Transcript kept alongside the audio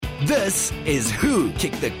This is Who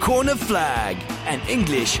Kicked the Corner Flag, an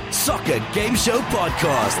English soccer game show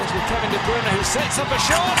podcast. It's with Kevin De Bruyne, who sets up a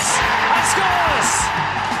shot and scores!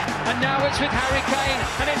 And now it's with Harry Kane,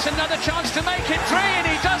 and it's another chance to make it three, and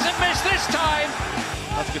he doesn't miss this time.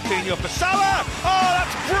 That's Coutinho for Salah. Oh,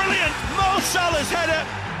 that's brilliant! Mo Salah's header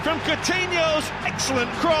from Coutinho's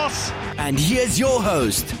excellent cross. And here's your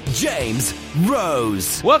host, James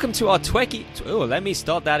Rose. Welcome to our let me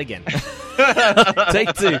start that again.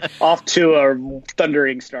 Take two. Off to a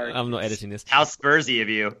thundering start. I'm not editing this. How Spursy of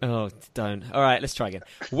you. Oh, don't. All right, let's try again.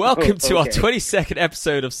 Welcome to our 22nd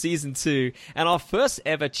episode of Season 2 and our first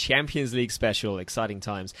ever Champions League special. Exciting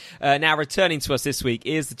times. Now, returning to us this week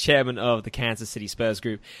is the chairman of the Kansas City Spurs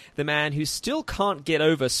Group, the man who still can't get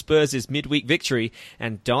over Spurs' midweek victory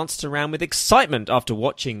and danced around with excitement after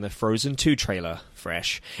watching the Frozen 2 trailer.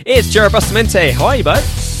 Fresh. It's Jared Bustamante. How are you, bud?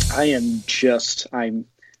 I'm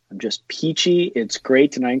just peachy. It's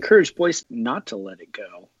great, and I encourage boys not to let it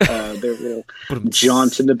go. Their little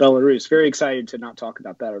jaunt into Belarus. Very excited to not talk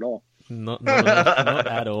about that at all. Not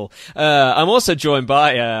at all. I'm also joined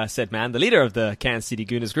by said man, the leader of the Kansas City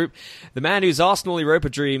Gooners group, the man whose Arsenal Europa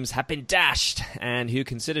dreams have been dashed and who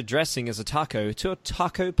considered dressing as a taco to a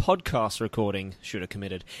taco podcast recording should have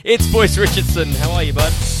committed. It's Boyce Richardson. How are you,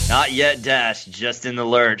 bud? Not yet dashed, just in the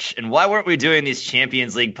lurch. And why weren't we doing these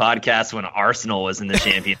Champions League podcasts when Arsenal was in the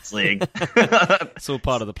Champions League? It's all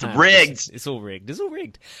part of the plan. It's rigged. It's all rigged. It's all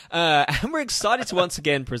rigged. And we're excited to once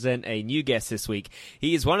again present a new guest this week.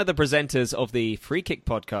 He is one of the presenters of the Free Kick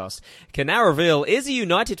podcast, can now reveal is a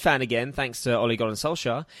United fan again thanks to Ole Gunnar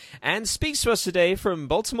Solskjaer, and speaks to us today from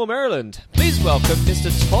Baltimore, Maryland. Please welcome Mr.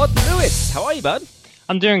 Todd Lewis. How are you, bud?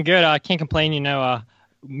 I'm doing good. I can't complain.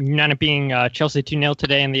 United being Chelsea 2-0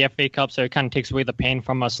 today in the FA Cup, so it kind of takes away the pain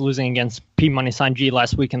from us losing against P-Money Saint-G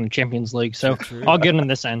last week in the Champions League. So all good on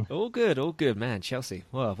this end. All good, man. Chelsea.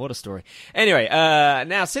 Wow, what a story. Anyway,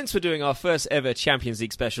 now since we're doing our first ever Champions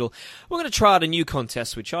League special, we're going to try out a new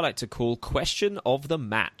contest, which I like to call Question of the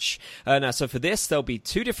Match. So for this, there'll be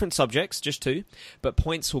two different subjects, just two, but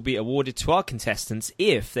points will be awarded to our contestants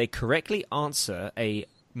if they correctly answer a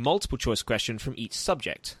multiple choice question from each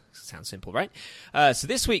subject. Sounds simple, right? So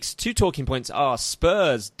this week's two talking points are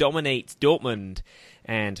Spurs dominate Dortmund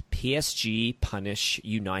and PSG punish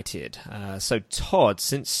United. So Todd,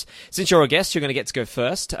 since you're our guest, you're going to get to go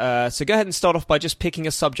first. So go ahead and start off by just picking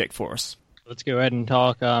a subject for us. Let's go ahead and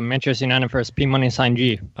talk Manchester United versus P-Money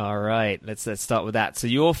Saint-G. All right, let's start with that. So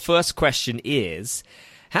your first question is,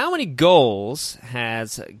 how many goals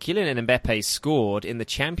has Kylian Mbappe scored in the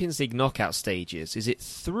Champions League knockout stages? Is it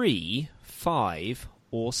 3, 5,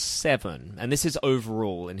 or 7? And this is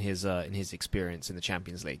overall in his experience in the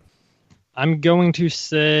Champions League. I'm going to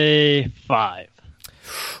say 5.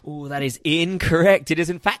 Oh, that is incorrect. It is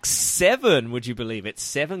in fact 7. Would you believe it?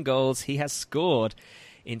 7 goals he has scored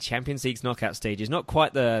in Champions League's knockout stages. Not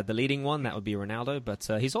quite the leading one. That would be Ronaldo, but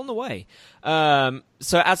he's on the way.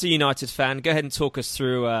 So as a United fan, go ahead and talk us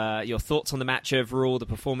through your thoughts on the match overall, the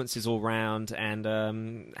performances all round,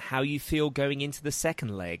 and how you feel going into the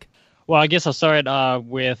second leg. Well, I guess I'll start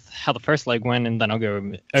with how the first leg went, and then I'll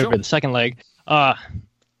go over the second leg.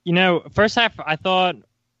 First half, I thought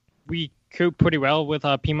we coped pretty well with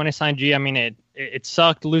P-Money Saint-G. I mean, it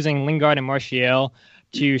sucked losing Lingard and Martial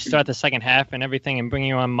to start the second half and everything, and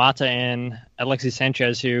bringing on Mata and Alexis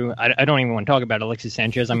Sanchez, who I don't even want to talk about Alexis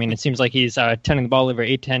Sanchez. I mean, it seems like he's turning the ball over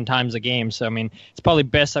 8-10 times a game. So, I mean, it's probably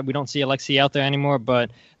best that we don't see Alexis out there anymore.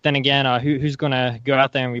 But then again, who's going to go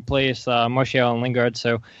out there and replace Martial and Lingard?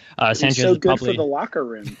 So, Sanchez he's so is good probably for the locker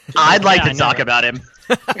room. I'd like to talk about him.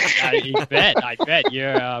 I bet.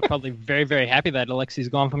 You're probably very, very happy that Alexis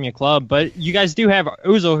gone from your club. But you guys do have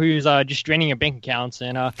Ozil, who's just draining your bank accounts.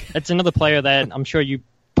 And that's another player that I'm sure you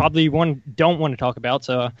probably don't want to talk about.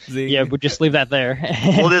 So, we'll just leave that there.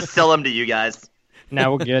 We'll just sell him to you guys.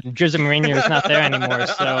 No, we're good. Jose Mourinho is not there anymore.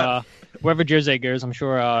 So, wherever Jose goes, I'm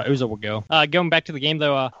sure Ozil will go. Going back to the game,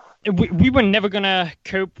 though, we were never going to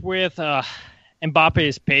cope with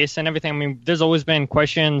Mbappe's pace and everything. I mean, there's always been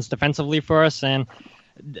questions defensively for us, and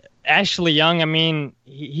Ashley Young, I mean,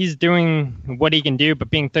 he's doing what he can do, but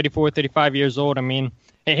being 34, 35 years old, I mean,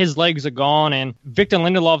 his legs are gone, and Victor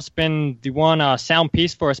Lindelof's been the one sound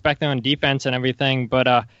piece for us back there on defense and everything,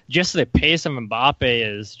 but just the pace of Mbappe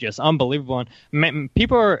is just unbelievable.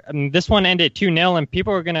 And this one ended 2-0, and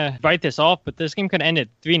people are going to write this off, but this game could have ended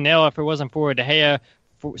 3-0 if it wasn't for De Gea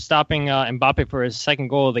stopping Mbappe for his second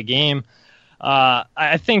goal of the game.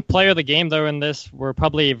 I think player of the game, though, in this were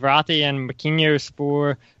probably Verratti and Marquinhos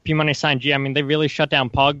for P-Money Saint-G. I mean, they really shut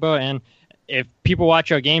down Pogba, and if people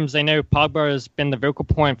watch our games, they know Pogba has been the vocal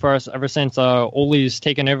point for us ever since Ole's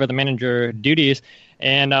taken over the manager duties.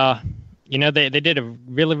 And, they did a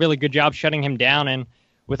really, really good job shutting him down. And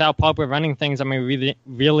without Pogba running things, I mean, we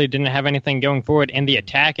really didn't have anything going forward in the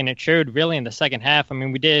attack. And it showed really in the second half. I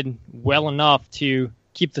mean, we did well enough to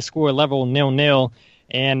keep the score level 0-0.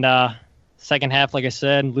 And second half, like I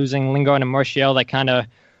said, losing Lingard and Martial, that kind of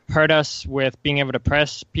hurt us with being able to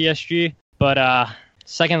press PSG. But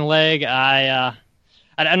second leg, I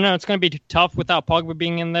don't know. It's going to be tough without Pogba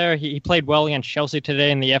being in there. He played well against Chelsea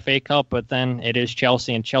today in the FA Cup, but then it is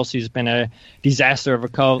Chelsea, and Chelsea's been a disaster of a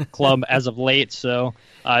club as of late. So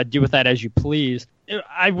do with that as you please.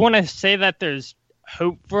 I want to say that there's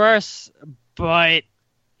hope for us, but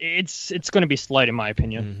it's going to be slight in my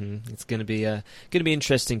opinion. It's going to be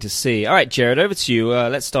interesting to see. All right, Jared, over to you.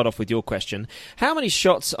 Let's start off with your question. How many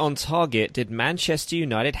shots on target did Manchester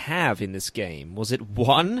United have in this game? Was it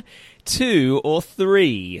 1, 2, or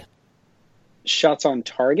 3? Shots on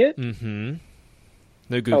target? No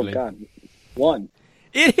Googling. Oh, God. 1.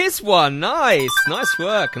 It is 1. Nice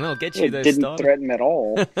work, and I'll get you those didn't started. threaten at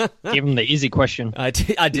all. Give him the easy question. I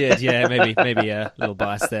did. Yeah, maybe a little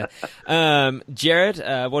bias there. Jared,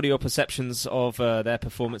 what are your perceptions of their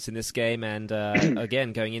performance in this game? And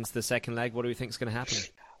again, going into the second leg, what do you think is going to happen?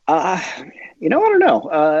 I don't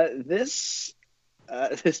know. This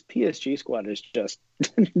PSG squad is just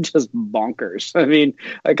bonkers. I mean,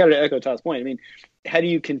 I got to echo Todd's point. I mean, how do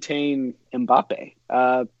you contain Mbappe?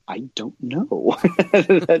 I don't know.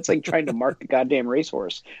 That's like trying to mark a goddamn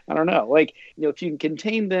racehorse. I don't know. Like, if you can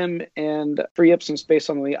contain them and free up some space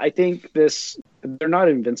on the league, I think they're not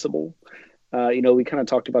invincible. We kind of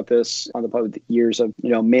talked about this on the pod with the years of,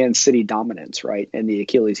 Man City dominance, right? And the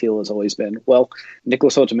Achilles heel has always been, well,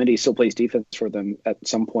 Nicolas Otamendi still plays defense for them at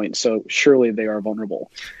some point, so surely they are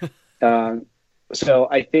vulnerable. So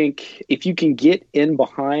I think if you can get in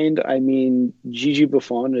behind, I mean, Gigi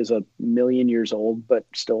Buffon is 1,000,000 years old, but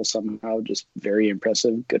still somehow just very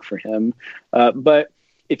impressive. Good for him. But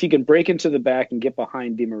if you can break into the back and get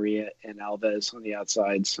behind Di Maria and Alves on the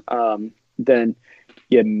outsides, then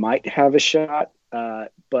you might have a shot.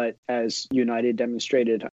 But as United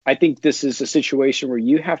demonstrated, I think this is a situation where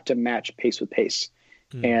you have to match pace with pace.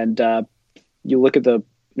 And you look at the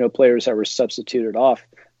players that were substituted off.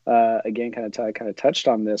 Again, kind of touched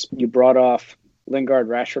on this. You brought off Lingard,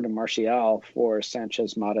 Rashford, and Martial for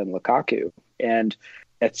Sanchez, Mata, and Lukaku, and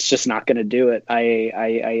it's just not going to do it.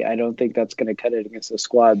 I don't think that's going to cut it against the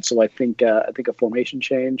squad. So I think a formation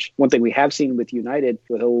change. One thing we have seen with United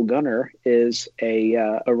with Ole Gunnar is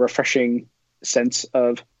a refreshing sense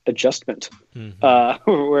of adjustment.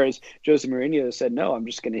 Whereas Jose Mourinho said, "No, I'm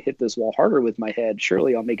just going to hit this wall harder with my head.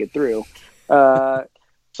 Surely I'll make it through."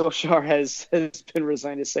 Solskjaer has been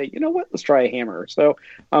resigned to say, you know what, let's try a hammer. So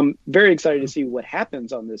I'm very excited to see what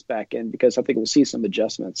happens on this back end because I think we'll see some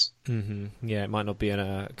adjustments. Yeah, it might not be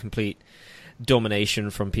a complete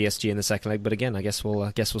domination from PSG in the second leg, but again, I guess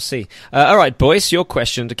we'll see. All right, boys, your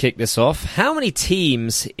question to kick this off. How many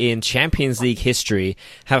teams in Champions League history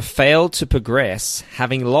have failed to progress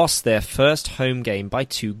having lost their first home game by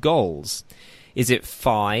 2 goals? Is it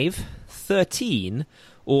 5, 13,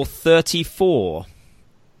 or 34?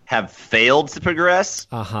 Have failed to progress?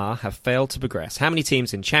 Have failed to progress. How many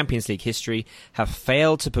teams in Champions League history have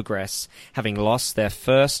failed to progress, having lost their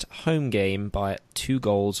first home game by 2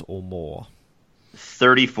 goals or more?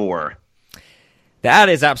 34. That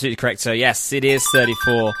is absolutely correct, sir. Yes, it is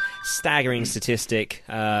 34. Staggering statistic.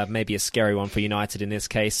 Maybe a scary one for United in this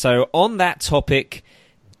case. So on that topic,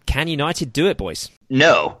 can United do it, boys?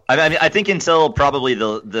 No. I think until probably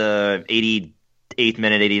the 88th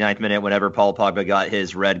minute, 89th minute, whenever Paul Pogba got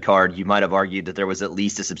his red card, you might have argued that there was at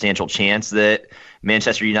least a substantial chance that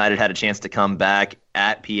Manchester United had a chance to come back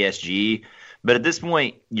at PSG. But at this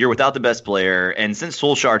point, you're without the best player. And since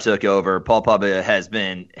Solskjaer took over, Paul Pogba has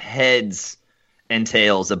been heads and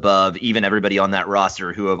tails above even everybody on that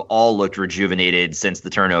roster who have all looked rejuvenated since the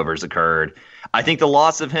turnovers occurred. I think the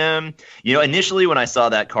loss of him, initially when I saw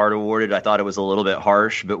that card awarded, I thought it was a little bit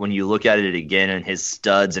harsh. But when you look at it again and his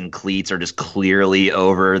studs and cleats are just clearly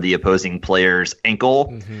over the opposing player's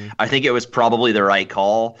ankle, I think it was probably the right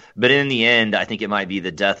call. But in the end, I think it might be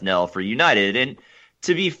the death knell for United. And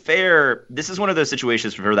to be fair, this is one of those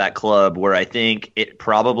situations for that club where I think it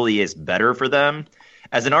probably is better for them.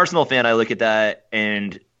 As an Arsenal fan, I look at that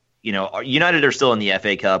and, United are still in the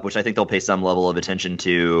FA Cup, which I think they'll pay some level of attention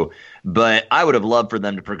to. But I would have loved for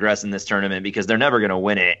them to progress in this tournament because they're never going to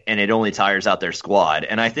win it, and it only tires out their squad.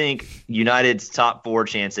 And I think United's top 4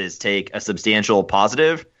 chances take a substantial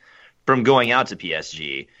positive from going out to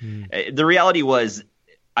PSG. The reality was,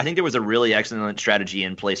 I think there was a really excellent strategy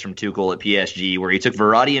in place from Tuchel at PSG where he took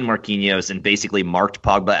Verratti and Marquinhos and basically marked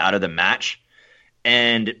Pogba out of the match.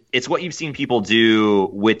 And it's what you've seen people do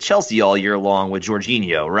with Chelsea all year long with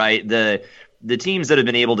Jorginho, right? The teams that have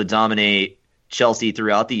been able to dominate Chelsea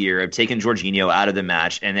throughout the year have taken Jorginho out of the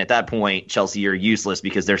match. And at that point, Chelsea are useless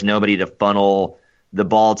because there's nobody to funnel the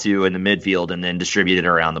ball to in the midfield and then distribute it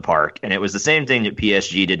around the park. And it was the same thing that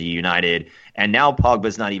PSG did to United. And now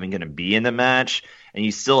Pogba's not even going to be in the match. And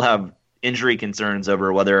you still have injury concerns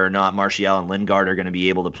over whether or not Martial and Lingard are going to be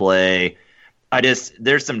able to play.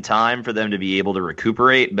 There's some time for them to be able to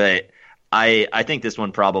recuperate, but I think this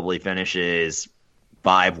one probably finishes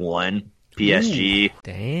 5-1 PSG. Ooh,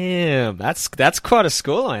 damn, that's quite a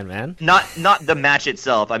scoreline, man. Not the match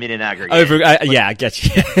itself. I mean, in aggregate. Yeah, I get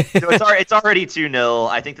you. So it's already 2-0.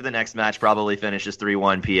 I think that the next match probably finishes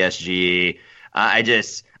 3-1 PSG.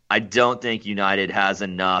 I don't think United has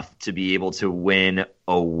enough to be able to win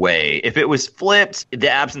away. If it was flipped, the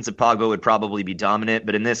absence of Pogba would probably be dominant.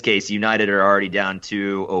 But in this case, United are already down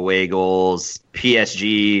 2 away goals.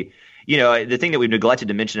 PSG, the thing that we've neglected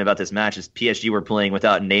to mention about this match is PSG were playing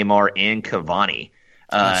without Neymar and Cavani.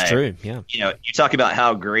 That's true, yeah. You talk about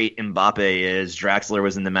how great Mbappe is. Draxler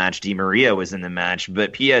was in the match. Di Maria was in the match.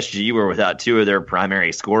 But PSG were without 2 of their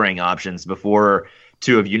primary scoring options before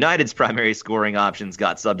 2 of United's primary scoring options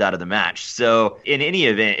got subbed out of the match. So in any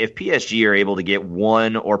event, if PSG are able to get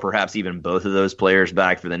 1 or perhaps even both of those players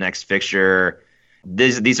back for the next fixture,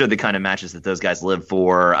 these are the kind of matches that those guys live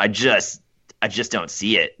for. I just don't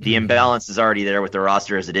see it. The imbalance is already there with the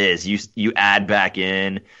roster as it is. You add back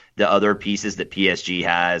in the other pieces that PSG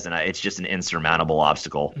has, and it's just an insurmountable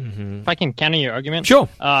obstacle. If I can counter your argument. Sure.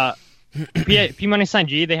 P-Money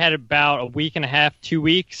Saint-Gilles, they had about a week and a half, 2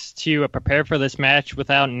 weeks to prepare for this match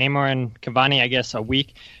without Neymar and Cavani, I guess, a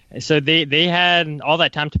week. So they had all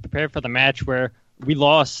that time to prepare for the match where we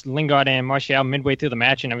lost Lingard and Martial midway through the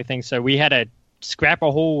match and everything. So we had to scrap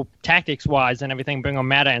a whole tactics-wise and everything, bring on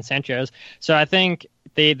Mata and Sanchez. So I think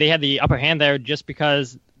they had the upper hand there just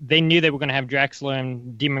because they knew they were going to have Draxler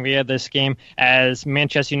and Di Maria this game, as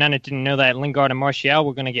Manchester United didn't know that Lingard and Martial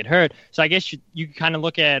were going to get hurt. So I guess you kind of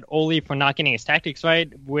look at Ole for not getting his tactics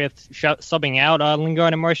right with subbing out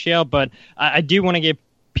Lingard and Martial, but I do want to give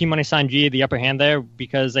P-Money Saint-Gilles the upper hand there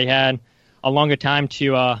because they had a longer time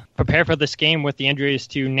to prepare for this game with the injuries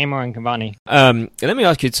to Neymar and Cavani. Let me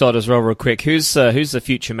ask you, Todd, as well, real quick. Who's the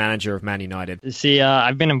future manager of Man United? See,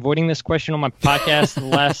 I've been avoiding this question on my podcast.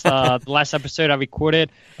 The last episode I recorded,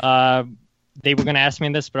 they were going to ask me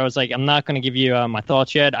this, but I was like, I'm not going to give you my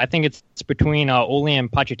thoughts yet. I think it's between Ole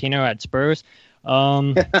and Pochettino at Spurs.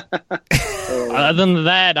 Other than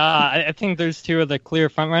that, I think those 2 are the clear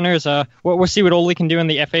frontrunners. We'll see what Ole can do in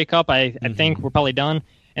the FA Cup. I think we're probably done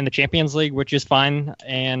in the Champions League, which is fine.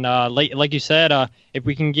 And like you said, if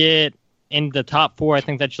we can get in the top 4, I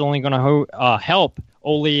think that's only going to help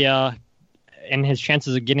Ole in his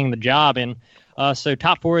chances of getting the job. And so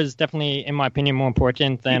top 4 is definitely, in my opinion, more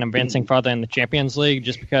important than advancing farther in the Champions League,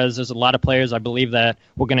 just because there's a lot of players I believe that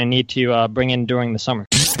we're going to need to bring in during the summer.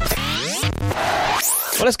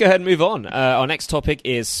 Well, let's go ahead and move on. Our next topic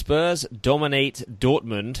is Spurs dominate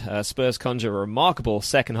Dortmund. Spurs conjure a remarkable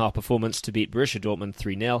second-half performance to beat Borussia Dortmund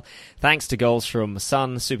 3-0, thanks to goals from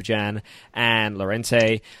Son, Superjan, and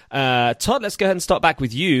Llorente. Todd, let's go ahead and start back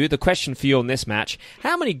with you. The question for you on this match,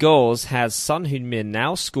 how many goals has Son Heung-min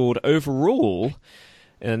now scored overall,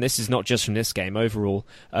 and this is not just from this game, overall,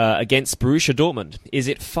 against Borussia Dortmund? Is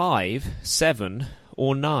it 5, 7,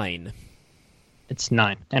 or 9? It's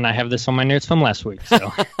 9, and I have this on my notes from last week.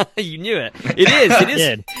 So you knew it. It is. It is.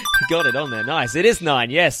 Did. You got it on there. Nice. It is 9.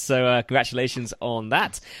 Yes. So congratulations on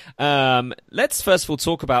that. Let's first of all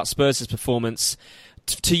talk about Spurs' performance.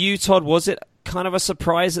 To you, Todd, was it kind of a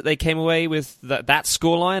surprise that they came away with that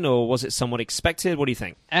scoreline, or was it somewhat expected? What do you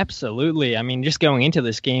think? Absolutely. I mean, just going into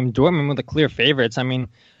this game, Dortmund were the clear favorites. I mean,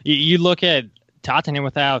 you look at Tottenham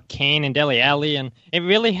without Kane and Dele Alli, and it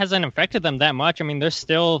really hasn't affected them that much. I mean, they're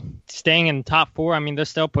still staying in the top 4. I mean, they're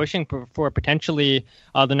still pushing for potentially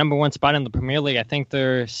the number 1 spot in the Premier League. I think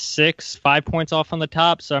they're 5 points off on the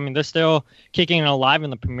top. So, I mean, they're still kicking it alive in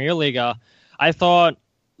the Premier League. I thought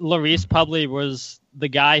Lloris probably was the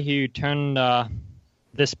guy who turned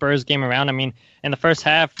this Spurs game around. I mean, in the first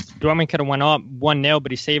half, Dortmund could have went up 1-0,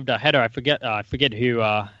 but he saved a header. I forget who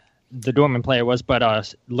the Dortmund player was, but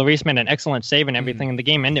Lloris made an excellent save and everything, and the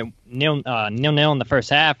game ended 0-0 in the first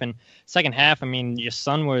half. And second half, I mean, your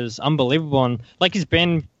son was unbelievable, and like he's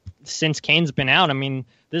been since Kane's been out. I mean,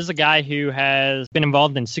 this is a guy who has been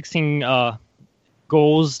involved in 16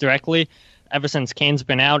 goals directly ever since Kane's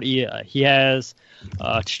been out. He has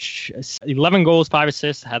 11 goals, 5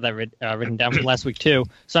 assists. I had that written down from last week too.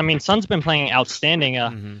 So I mean, Son's been playing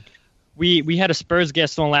outstanding. We had a Spurs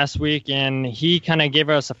guest on last week, and he kind of gave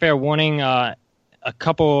us a fair warning a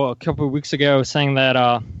couple of weeks ago saying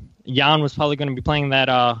that Jan was probably going to be playing that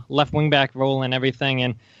left wing back role and everything,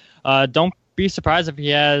 and don't be surprised if he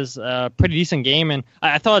has a pretty decent game. And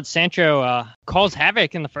I thought Sancho caused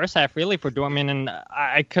havoc in the first half really for Dortmund, and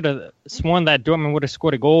I could have sworn that Dortmund would have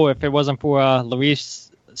scored a goal if it wasn't for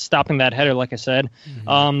Lloris stopping that header, like I said.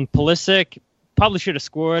 Pulisic probably should have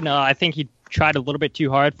scored. I think he tried a little bit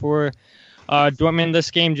too hard for Dortmund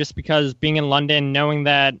this game, just because being in London, knowing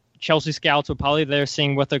that Chelsea scouts were probably there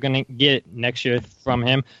seeing what they're going to get next year from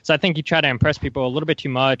him. So I think he tried to impress people a little bit too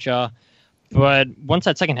much. But once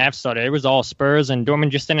that second half started, it was all Spurs, and Dortmund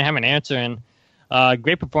just didn't have an answer. And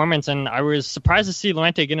great performance, and I was surprised to see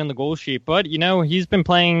Llorente get in the goal sheet. But, he's been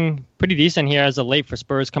playing pretty decent here as a late for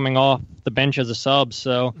Spurs, coming off the bench as a sub.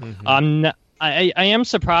 So I am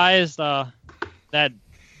surprised that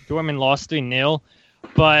Dortmund lost 3-0.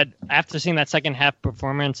 But after seeing that second half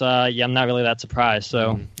performance, I'm not really that surprised.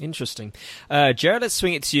 So interesting. Jared, let's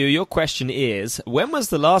swing it to you. Your question is, when was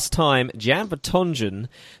the last time Jan Vertonghen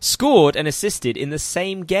scored and assisted in the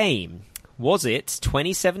same game? Was it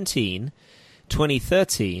 2017,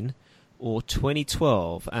 2013, or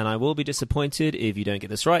 2012? And I will be disappointed if you don't get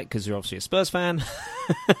this right, because you're obviously a Spurs fan.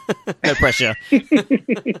 No pressure.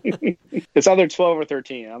 It's either 12 or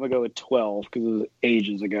 13. I'm going to go with 12 because it was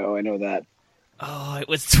ages ago. I know that. Oh, it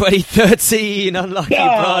was 2013. Unlucky,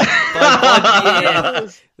 by 1 year.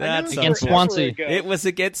 That's against Swansea. It was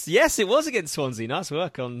against. Yes, it was against Swansea. Nice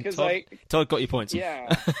work on Todd. Todd got your points.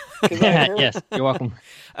 Yeah. Yes, you're welcome.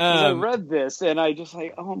 I read this and I just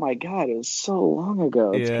oh my god, it was so long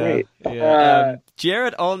ago. It's great. Yeah.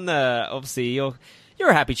 Jared, on obviously you're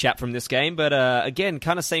a happy chap from this game, but again,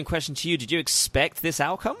 kind of same question to you. Did you expect this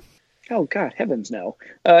outcome? Oh God, heavens no!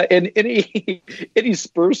 And any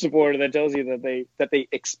Spurs supporter that tells you that they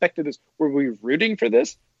expected this, were we rooting for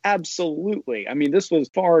this? Absolutely. I mean, this was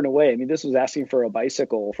far and away. I mean, this was asking for a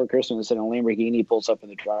bicycle for Christmas and a Lamborghini pulls up in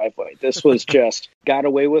the driveway. This was just got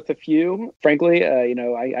away with a few. Frankly, I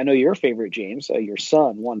know your favorite, James, your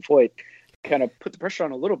son, Juan Foyt, kind of put the pressure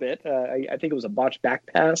on a little bit. I think it was a botched back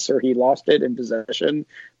pass, or he lost it in possession,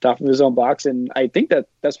 top of his own box, and I think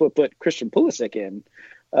that's what put Christian Pulisic in.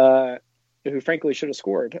 Who frankly should have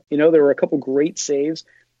scored. There were a couple great saves.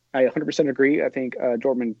 I 100% agree. I think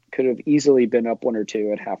Dortmund could have easily been up 1 or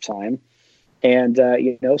 2 at halftime. And,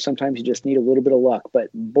 sometimes you just need a little bit of luck.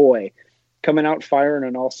 But, boy, coming out firing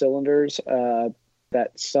on all cylinders,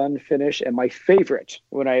 that Son finish. And my favorite,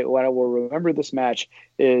 what I will remember this match,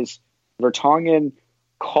 is Vertonghen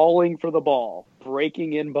calling for the ball,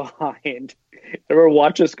 breaking in behind. Everyone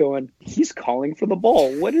watch us going, he's calling for the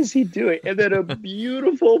ball. What is he doing? And then a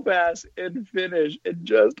beautiful pass and finish. And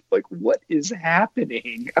just what is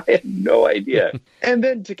happening? I had no idea. And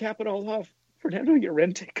then to cap it all off, Fernando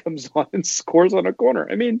Llorente comes on and scores on a corner.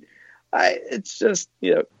 I mean, it's just,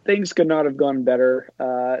 things could not have gone better.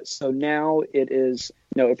 So now it is,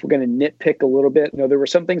 if we're going to nitpick a little bit, there were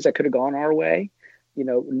some things that could have gone our way.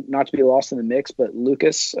 Not to be lost in the mix, but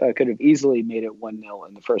Lucas could have easily made it 1-0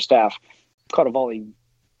 in the first half. Caught a volley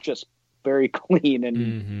just very clean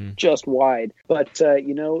and just wide. But,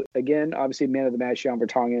 again, obviously man of the match, Jan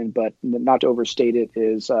Vertonghen, but not to overstate it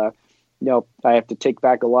is, I have to take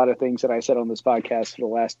back a lot of things that I said on this podcast for the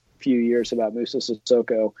last few years about Moussa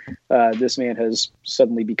Sissoko. This man has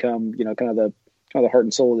suddenly become, kind of the heart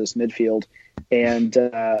and soul of this midfield. And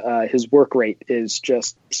his work rate is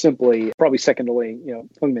just simply probably second to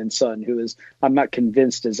Heung-min Son, who is, I'm not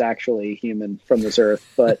convinced is actually human from this earth.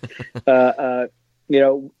 But,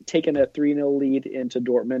 taking a 3-0 lead into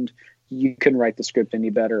Dortmund, you couldn't write the script any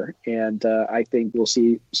better. And I think we'll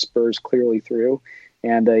see Spurs clearly through.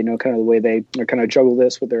 And, kind of the way they kind of juggle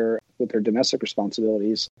this with their domestic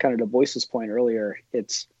responsibilities. Kind of to Boyce's point earlier,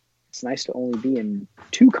 it's nice to only be in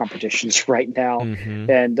 2 competitions right now.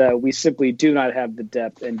 And we simply do not have the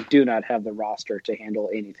depth and do not have the roster to handle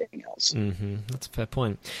anything else. That's a fair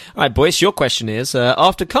point. All right, Boyce, your question is,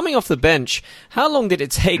 after coming off the bench, how long did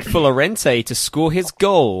it take for Llorente to score his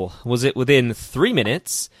goal? Was it within 3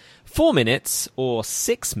 minutes, 4 minutes, or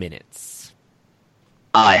 6 minutes?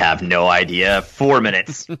 I have no idea. 4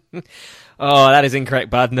 minutes. Oh, that is incorrect,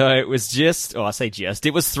 bud. No, it was just... Oh, I say just.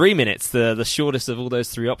 It was 3 minutes, the shortest of all those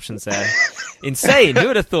 3 options there. Insane. Who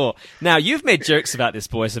would have thought? Now, you've made jokes about this,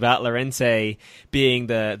 boys, about Llorente being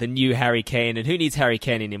the new Harry Kane, and who needs Harry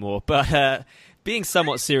Kane anymore? But being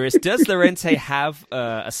somewhat serious, does Llorente have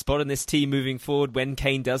a spot in this team moving forward when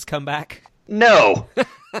Kane does come back? No.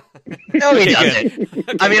 No, he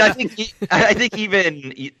doesn't. I mean, I think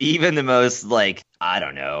even the most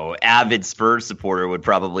avid Spurs supporter would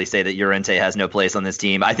probably say that Llorente has no place on this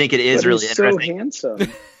team. I think it is really interesting. So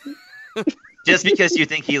handsome. Just because you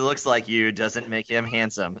think he looks like you doesn't make him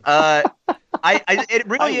handsome. It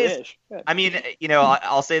really is. Wish. I mean,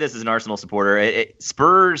 I'll say this as an Arsenal supporter.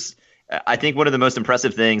 Spurs, I think one of the most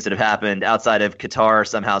impressive things that have happened outside of Qatar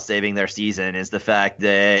somehow saving their season is the fact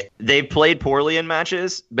that they've played poorly in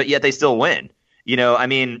matches, but yet they still win.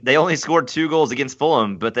 They only scored 2 goals against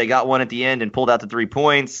Fulham, but they got one at the end and pulled out the 3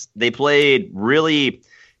 points. They played really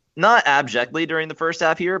not abjectly during the first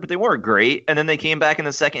half here, but they weren't great. And then they came back in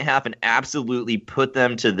the second half and absolutely put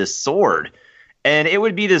them to the sword. And it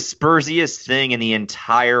would be the Spursiest thing in the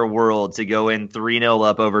entire world to go in 3-0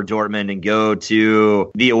 up over Dortmund and go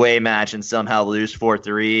to the away match and somehow lose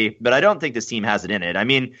 4-3. But I don't think this team has it in it. I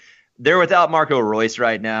mean, they're without Marco Reus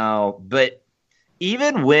right now, but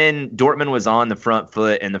even when Dortmund was on the front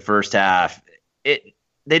foot in the first half,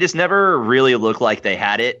 they just never really looked like they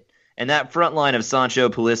had it. And that front line of Sancho,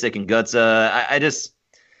 Pulisic, and Götze,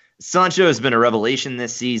 Sancho has been a revelation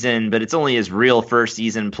this season, but it's only his real first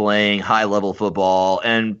season playing high-level football.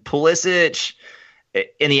 And Pulisic,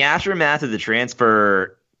 in the aftermath of the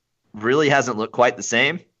transfer, really hasn't looked quite the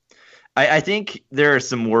same. I think there are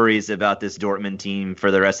some worries about this Dortmund team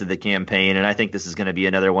for the rest of the campaign, and I think this is going to be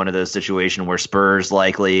another one of those situations where Spurs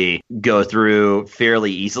likely go through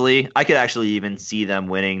fairly easily. I could actually even see them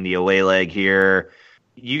winning the away leg here.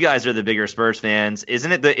 You guys are the bigger Spurs fans.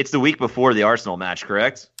 Isn't it? It's the week before the Arsenal match,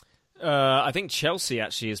 correct? I think Chelsea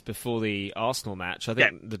actually is before the Arsenal match. I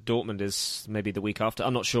think the Dortmund is maybe the week after.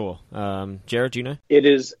 I'm not sure. Jared, do you know? It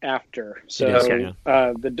is after. So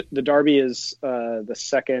the derby is the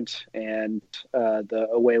 2nd, and the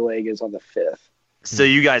away leg is on the 5th. So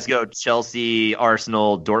you guys go Chelsea,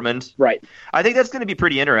 Arsenal, Dortmund? Right. I think that's going to be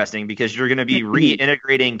pretty interesting because you're going to be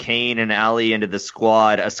reintegrating Kane and Ali into the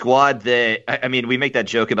squad, a squad that, we make that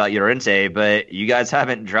joke about Llorente, but you guys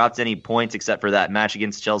haven't dropped any points except for that match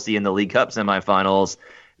against Chelsea in the League Cup semifinals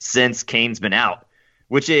since Kane's been out,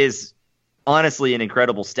 which is honestly an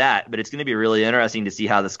incredible stat, but it's going to be really interesting to see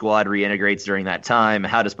how the squad reintegrates during that time.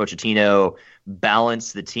 How does Pochettino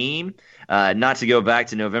balance the team? Not to go back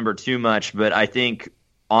to November too much, but I think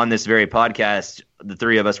on this very podcast, the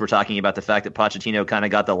three of us were talking about the fact that Pochettino kind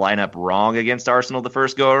of got the lineup wrong against Arsenal the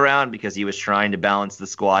first go around because he was trying to balance the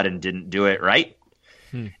squad and didn't do it right.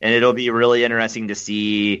 And it'll be really interesting to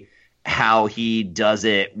see how he does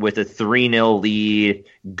it with a 3-0 lead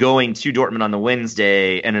going to Dortmund on the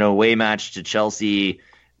Wednesday and an away match to Chelsea,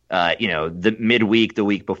 the midweek, the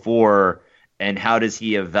week before. And how does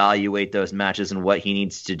he evaluate those matches and what he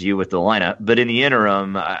needs to do with the lineup? But in the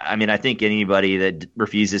interim, I think anybody that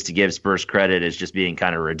refuses to give Spurs credit is just being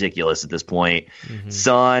kind of ridiculous at this point.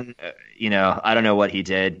 Son, I don't know what he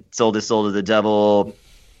did. Sold his soul to the devil.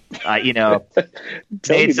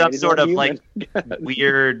 Made some sort of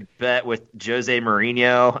weird bet with Jose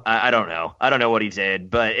Mourinho. I don't know. I don't know what he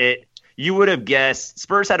did, but you would have guessed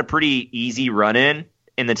Spurs had a pretty easy run in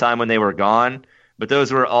the time when they were gone. But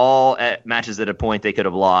those were all at matches at a point they could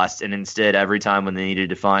have lost, and instead, every time when they needed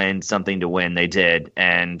to find something to win, they did.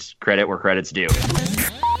 And credit where credit's due.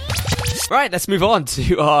 Right, let's move on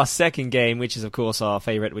to our second game, which is, of course, our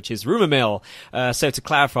favourite, which is Rumour Mill. So to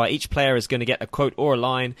clarify, each player is going to get a quote or a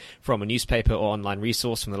line from a newspaper or online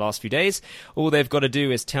resource from the last few days. All they've got to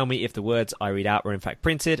do is tell me if the words I read out were in fact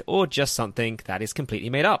printed or just something that is completely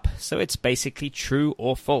made up. So it's basically true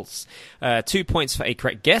or false. 2 points for a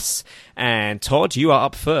correct guess. And Todd, you are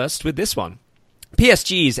up first with this one.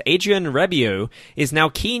 PSG's Adrien Rabiot is now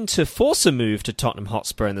keen to force a move to Tottenham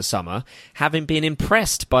Hotspur in the summer, having been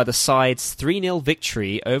impressed by the side's 3-0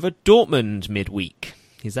 victory over Dortmund midweek.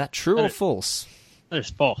 Is that true or false? That is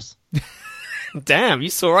false. Damn, you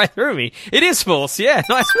saw right through me. It is false, yeah.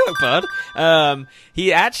 Nice work, bud.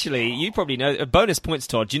 He actually, you probably know, bonus points,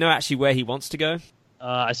 Todd. Do you know actually where he wants to go?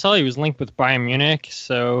 I saw he was linked with Bayern Munich,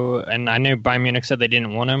 and I know Bayern Munich said they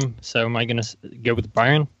didn't want him, so am I going to go with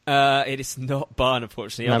Bayern? It is not Bayern,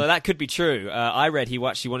 unfortunately, although that could be true. I read he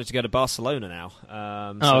actually wanted to go to Barcelona now.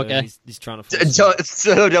 Okay. He's trying to force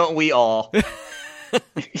So don't we all.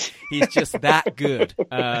 He's just that good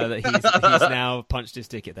that he's now punched his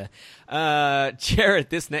ticket there. Jared,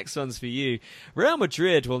 this next one's for you. Real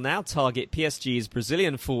Madrid will now target PSG's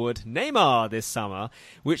Brazilian forward Neymar this summer,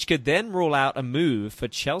 which could then rule out a move for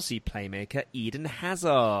Chelsea playmaker Eden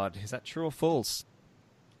Hazard. Is that true or false?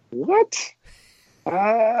 What?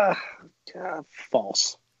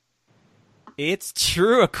 False. It's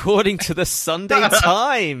true, according to the Sunday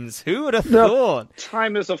Times. Who would have thought?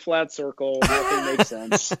 Time is a flat circle. Nothing makes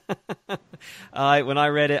sense. When I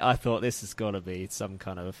read it, I thought this has got to be some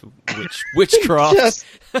kind of witchcraft.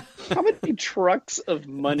 How many trucks of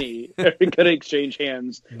money are going to exchange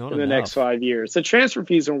hands in the next 5 years? The transfer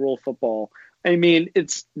fees in world football I mean,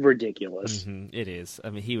 it's ridiculous. Mm-hmm, it is.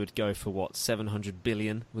 I mean, he would go for what, 700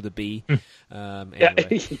 billion with a B.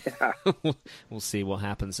 Anyway, Yeah. we'll see what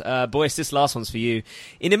happens. Boyce, this last one's for you.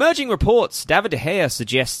 In emerging reports, David De Gea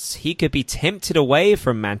suggests he could be tempted away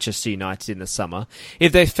from Manchester United in the summer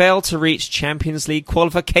if they fail to reach Champions League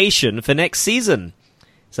qualification for next season.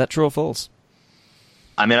 Is that true or false?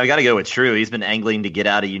 I mean, I got to go with true. He's been angling to get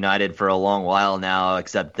out of United for a long while now,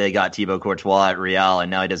 except they got Thibaut Courtois at Real,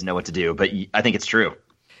 and now he doesn't know what to do. But I think it's true.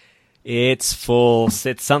 It's false.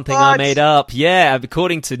 It's something I made up. Yeah,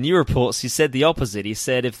 according to new reports, he said the opposite. He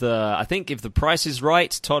said if the price is right,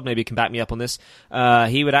 Todd maybe can back me up on this,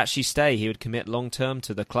 he would actually stay. He would commit long term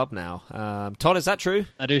to the club now. Todd, is that true?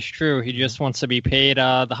 That is true. He just wants to be paid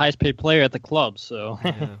the highest paid player at the club. So,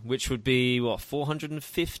 which would be what,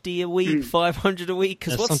 450 a week, 500 a week?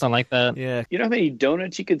 Something like that. Yeah. You know how many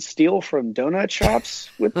donuts you could steal from donut shops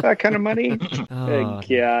with that kind of money? Oh,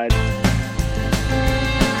 God.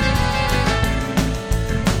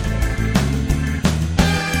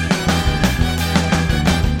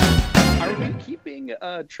 Keeping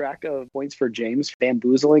track of points for James,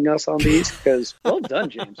 bamboozling us on these, because well done,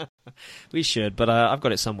 James. We should, but I've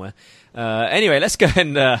got it somewhere. Anyway, let's go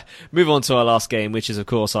and move on to our last game, which is, of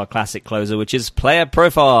course, our classic closer, which is Player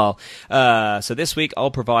Profile. So this week,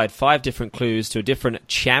 I'll provide 5 different clues to a different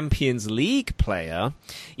Champions League player,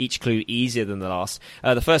 each clue easier than the last.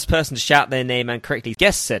 The first person to shout their name and correctly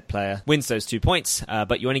guess said player wins those 2 points,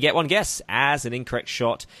 but you only get one guess, as an incorrect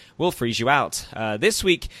shot will freeze you out. This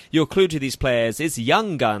week, your clue to these players is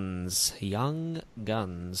Young Guns. Young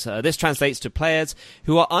Guns. This translates to players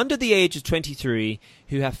who are under the age of 23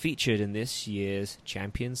 who have featured in this year's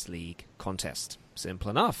Champions League contest. Simple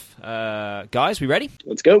enough. Guys, we ready?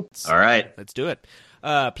 Let's go. All right. Let's do it.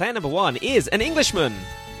 Player number 1 is an Englishman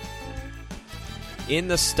in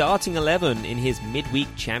the starting 11 in his midweek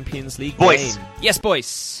Champions League Boyce. game. Yes,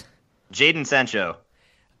 Boyce. Jadon Sancho.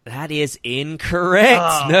 That is incorrect.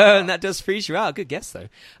 Oh. No, and that does freeze you out. Good guess, though.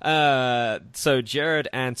 So, Jared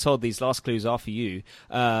and Todd, these last clues are for you.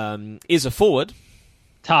 Is a forward.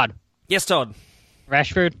 Todd. Yes, Todd.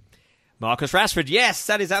 Rashford. Marcus Rashford. Yes,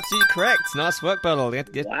 that is absolutely correct. Nice work, Buttle.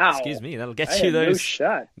 Wow. Excuse me. That'll get I you had those. no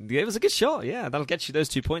shot. It was a good shot. Yeah, that'll get you those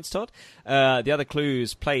 2 points, Todd. The other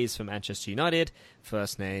clues: plays for Manchester United.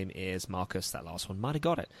 First name is Marcus. That last one might have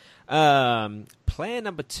got it. Player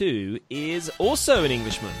number 2 is also an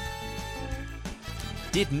Englishman.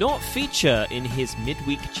 Did not feature in his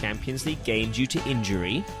midweek Champions League game due to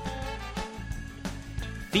injury.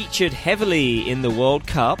 Featured heavily in the World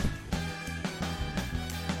Cup.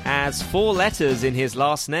 Has 4 letters in his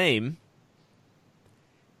last name.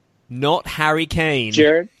 Not Harry Kane.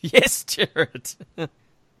 Jared? Yes, Jared.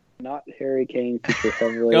 Not Harry Kane. Feature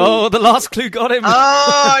heavily. Oh, the last clue got him.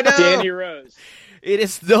 Oh, no. Danny Rose. It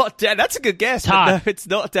is not That's a good guess. Todd. But no, it's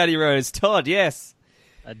not Danny Rose. Todd, yes.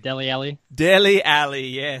 Dele Alli. Dele Alli,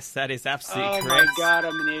 yes. That is absolutely Oh correct. my God,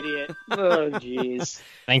 I'm an idiot. Oh jeez.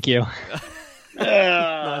 Thank you.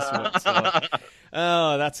 Nice work, Todd.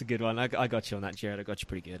 Oh, that's a good one. I got you on that, Jared. I got you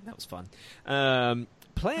pretty good. That was fun.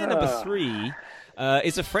 Player number 3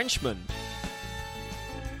 is a Frenchman.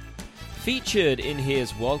 Featured in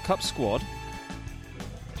his World Cup squad.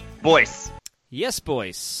 Boyce. Yes,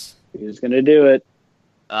 Boyce. Who's gonna do it?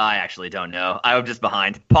 I actually don't know. I'm just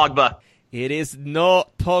behind. Pogba. It is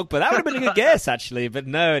not Pogba. That would have been a good guess, actually, but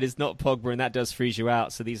no, it is not Pogba, and that does freeze you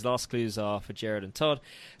out. So these last clues are for Jared and Todd.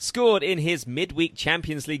 Scored in his midweek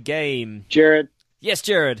Champions League game. Jared. Yes,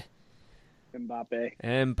 Jared.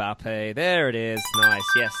 Mbappe. There it is. Nice.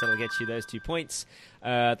 Yes, that'll get you those 2 points.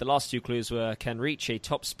 The last 2 clues were can reach a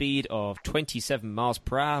top speed of 27 miles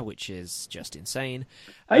per hour, which is just insane.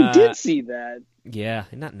 I did see that. Yeah,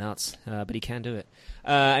 isn't that nuts? But he can do it.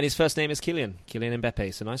 And his first name is Kylian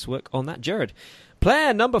Mbappe. So nice work on that, Jared.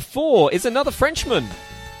 Player number 4 is another Frenchman.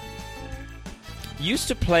 Used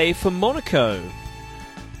to play for Monaco.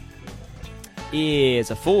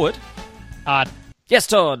 Is a forward. Todd. Yes,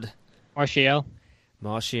 Todd. Martial.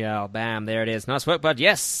 Martial, bam, there it is. Nice work, bud.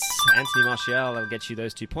 Yes, Anthony Martial, that'll get you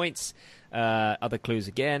those 2 points. Other clues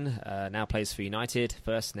again, now plays for United.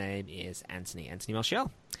 First name is Anthony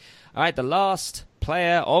Martial. All right, the last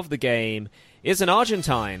player of the game is an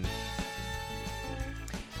Argentine.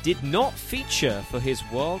 Did not feature for his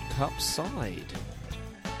World Cup side.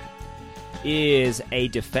 Is a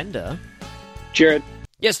defender. Jared.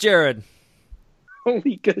 Yes, Jared. Only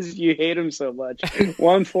because you hate him so much.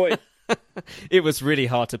 1 point. It was really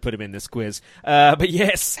hard to put him in this quiz. But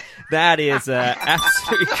yes, that is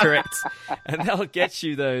absolutely correct. And that'll get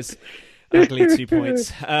you those Ugly 2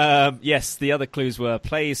 points. Yes, the other clues were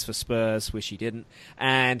plays for Spurs, which he didn't,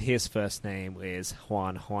 and his first name is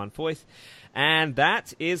Juan Foyth. And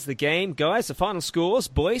that is the game. Guys, the final scores.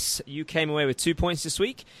 Boyce, you came away with 2 points this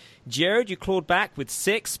week. Jared, you clawed back with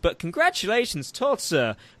 6, but congratulations, Todd,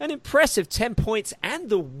 sir. An impressive 10 points and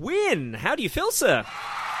the win. How do you feel, sir?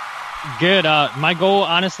 Good. My goal,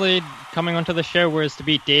 honestly, coming onto the show was to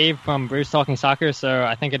beat Dave from Bruce Talking Soccer, so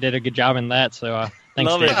I think I did a good job in that, so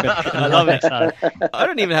thanks, love Dave. it. I love it. I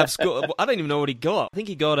don't even have score. I don't even know what he got. I think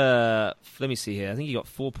he got let me see here. I think he got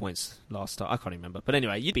 4 points last time. I can't remember. But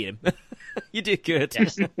anyway, you beat him. You did good.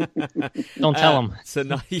 Yes. Don't tell him.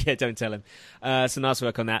 Yeah, don't tell him. So nice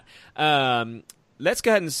work on that. Let's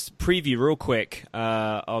go ahead and preview real quick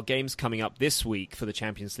our games coming up this week for the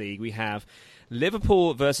Champions League. We have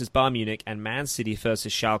Liverpool versus Bayern Munich and Man City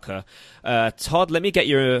versus Schalke. Todd, let me get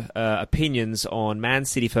your opinions on Man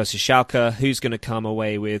City versus Schalke. Who's going to come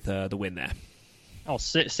away with the win there? Oh,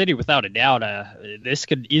 City, without a doubt. This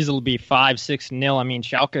could easily be 5-6-0. I mean,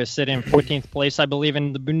 Schalke is sitting in 14th place, I believe,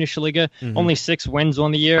 in the Bundesliga. Mm-hmm. Only 6 wins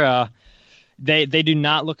on the year. They do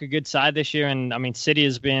not look a good side this year. And, I mean, City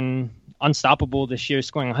has been unstoppable this year,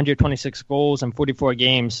 scoring 126 goals in 44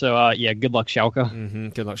 games. So, yeah, good luck, Schalke. Mm-hmm.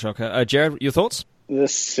 Good luck, Schalke. Jared, your thoughts? The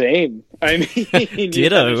same. I mean,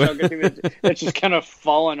 ditto. That's just kind of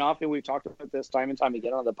fallen off, and we've talked about this time and time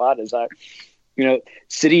again on the pod, is that,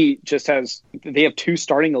 City just they have 2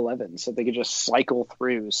 starting 11s that they could just cycle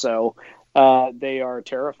through. So they are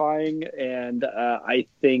terrifying, and I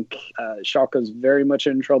think Schalke's very much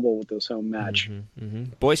in trouble with this home match. Mm-hmm. Mm-hmm.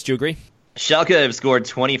 Boyce, do you agree? Schalke have scored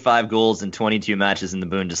 25 goals in 22 matches in the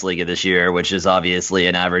Bundesliga this year, which is obviously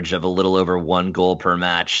an average of a little over 1 goal per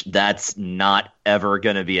match. That's not ever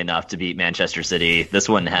going to be enough to beat Manchester City. This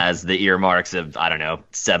one has the earmarks of,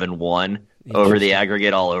 7-1 over the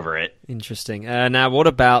aggregate all over it. Interesting. Now, what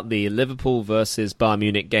about the Liverpool versus Bayern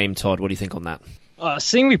Munich game, Todd? What do you think on that?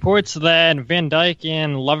 Seeing reports that Van Dijk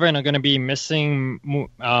and Lovren are going to be missing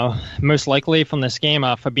most likely from this game,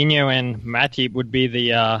 Fabinho and Matip would be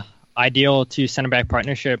the ideal 2 center-back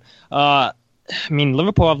partnership. I mean,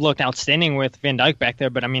 Liverpool have looked outstanding with Van Dijk back there,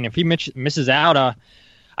 but I mean, if he misses out,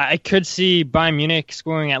 I could see Bayern Munich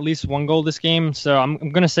scoring at least 1 goal this game. So I'm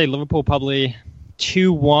going to say Liverpool probably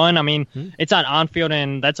 2-1. I mean, it's on Anfield,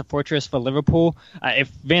 and that's a fortress for Liverpool. If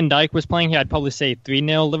Van Dijk was playing here, I'd probably say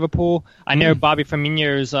 3-0 Liverpool. I know Bobby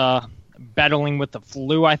Firmino is battling with the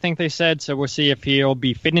flu, I think they said, so we'll see if he'll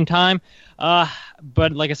be fit in time.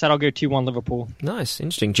 But like I said, I'll go 2-1 Liverpool. Nice.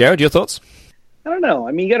 Interesting. Jared, your thoughts? I don't know.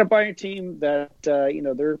 I mean, you got a Bayern team that,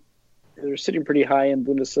 they're sitting pretty high in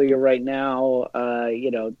Bundesliga right now,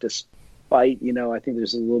 despite, I think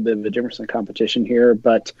there's a little bit of a difference in competition here,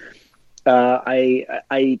 but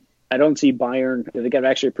I don't see Bayern. They got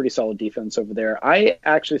actually a pretty solid defense over there. I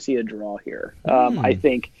actually see a draw here. I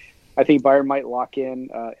think Bayern might lock in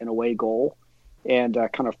an away goal and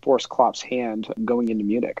kind of force Klopp's hand going into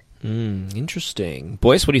Munich. Interesting.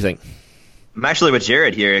 Boyce, what do you think? I'm actually with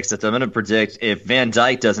Jared here, except I'm going to predict if Van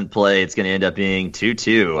Dijk doesn't play, it's going to end up being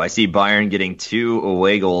 2-2. I see Bayern getting 2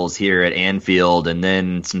 away goals here at Anfield, and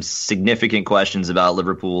then some significant questions about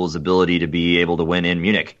Liverpool's ability to be able to win in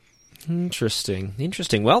Munich. Interesting.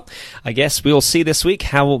 Well, I guess we'll see this week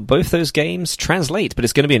how both those games translate, but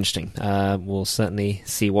it's going to be interesting. We'll certainly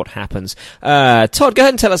see what happens. Todd, go ahead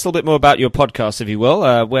and tell us a little bit more about your podcast, if you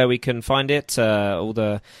will, where we can find it, all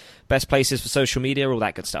the best places for social media, all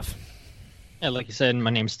that good stuff. Yeah, like you said,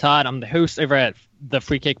 my name's Todd. I'm the host over at the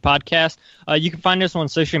Free Kick Podcast. You can find us on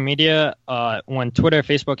social media, on Twitter,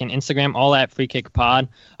 Facebook, and Instagram, all at Free Kick Pod.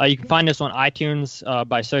 You can find us on iTunes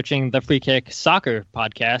by searching the Free Kick Soccer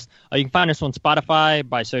Podcast. You can find us on Spotify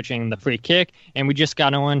by searching the Free Kick, and we just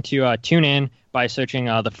got on to TuneIn by searching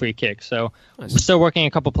the Free Kick. So nice. We're still working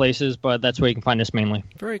a couple places, but that's where you can find us mainly.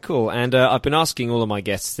 Very cool. And I've been asking all of my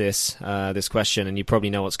guests this question, and you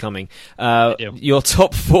probably know what's coming. Your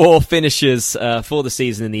top 4 finishers for the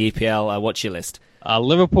season in the EPL. What's your list?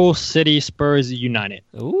 Liverpool, City, Spurs, United.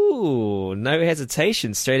 Ooh, no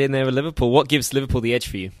hesitation. Straight in there with Liverpool. What gives Liverpool the edge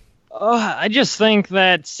for you? I just think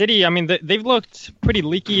that City, I mean, they've looked pretty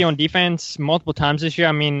leaky on defense multiple times this year.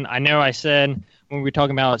 I mean, I know I said when we were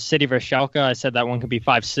talking about City versus Schalke, I said that one could be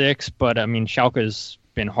 5-6, but I mean, Schalke's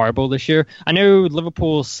been horrible this year. I know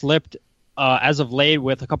Liverpool slipped as of late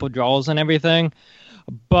with a couple of draws and everything,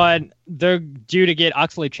 but they're due to get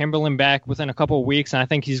Oxlade-Chamberlain back within a couple of weeks, and I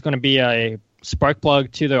think he's going to be a spark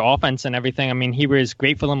plug to their offense and everything. I mean, he was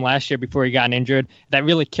great for them last year before he got injured. That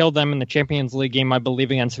really killed them in the Champions League game, I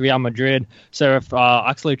believe, against Real Madrid. So if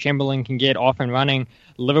Oxlade-Chamberlain can get off and running,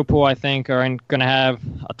 Liverpool, I think, are going to have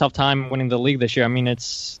a tough time winning the league this year. I mean,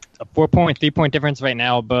 it's a 3-point difference right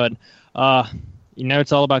now, but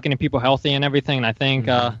It's all about getting people healthy and everything. And I think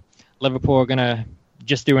Liverpool are going to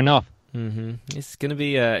just do enough. Mm-hmm. It's going to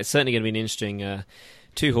be. It's certainly going to be an interesting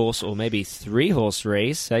 2-horse or maybe 3-horse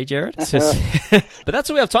race, hey Jared? But that's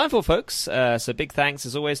all we have time for, folks. So big thanks,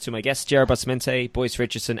 as always, to my guests, Jared Bustamante, Boyce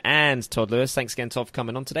Richardson, and Todd Lewis. Thanks again, Todd, for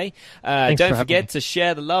coming on today. Don't forget to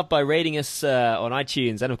share the love by rating us on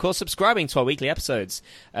iTunes and, of course, subscribing to our weekly episodes.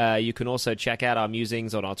 You can also check out our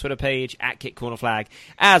musings on our Twitter page, @KickCornerFlag,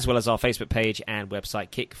 as well as our Facebook page and website,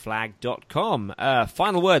 kickflag.com.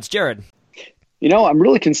 Final words, Jared. I'm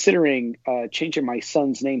really considering changing my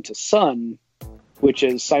son's name to Son, which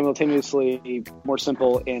is simultaneously more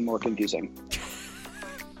simple and more confusing.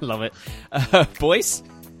 Love it. Boyce?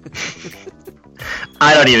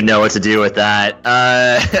 I don't even know what to do with that.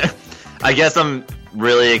 I guess I'm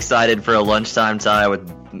really excited for a lunchtime tie with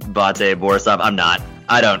Bate Borisov. I'm not.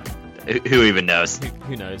 I don't. Who even knows?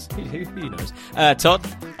 Who knows? Who knows? Todd?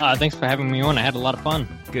 Thanks for having me on. I had a lot of fun.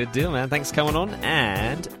 Good deal, man. Thanks for coming on.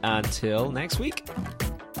 And until next week.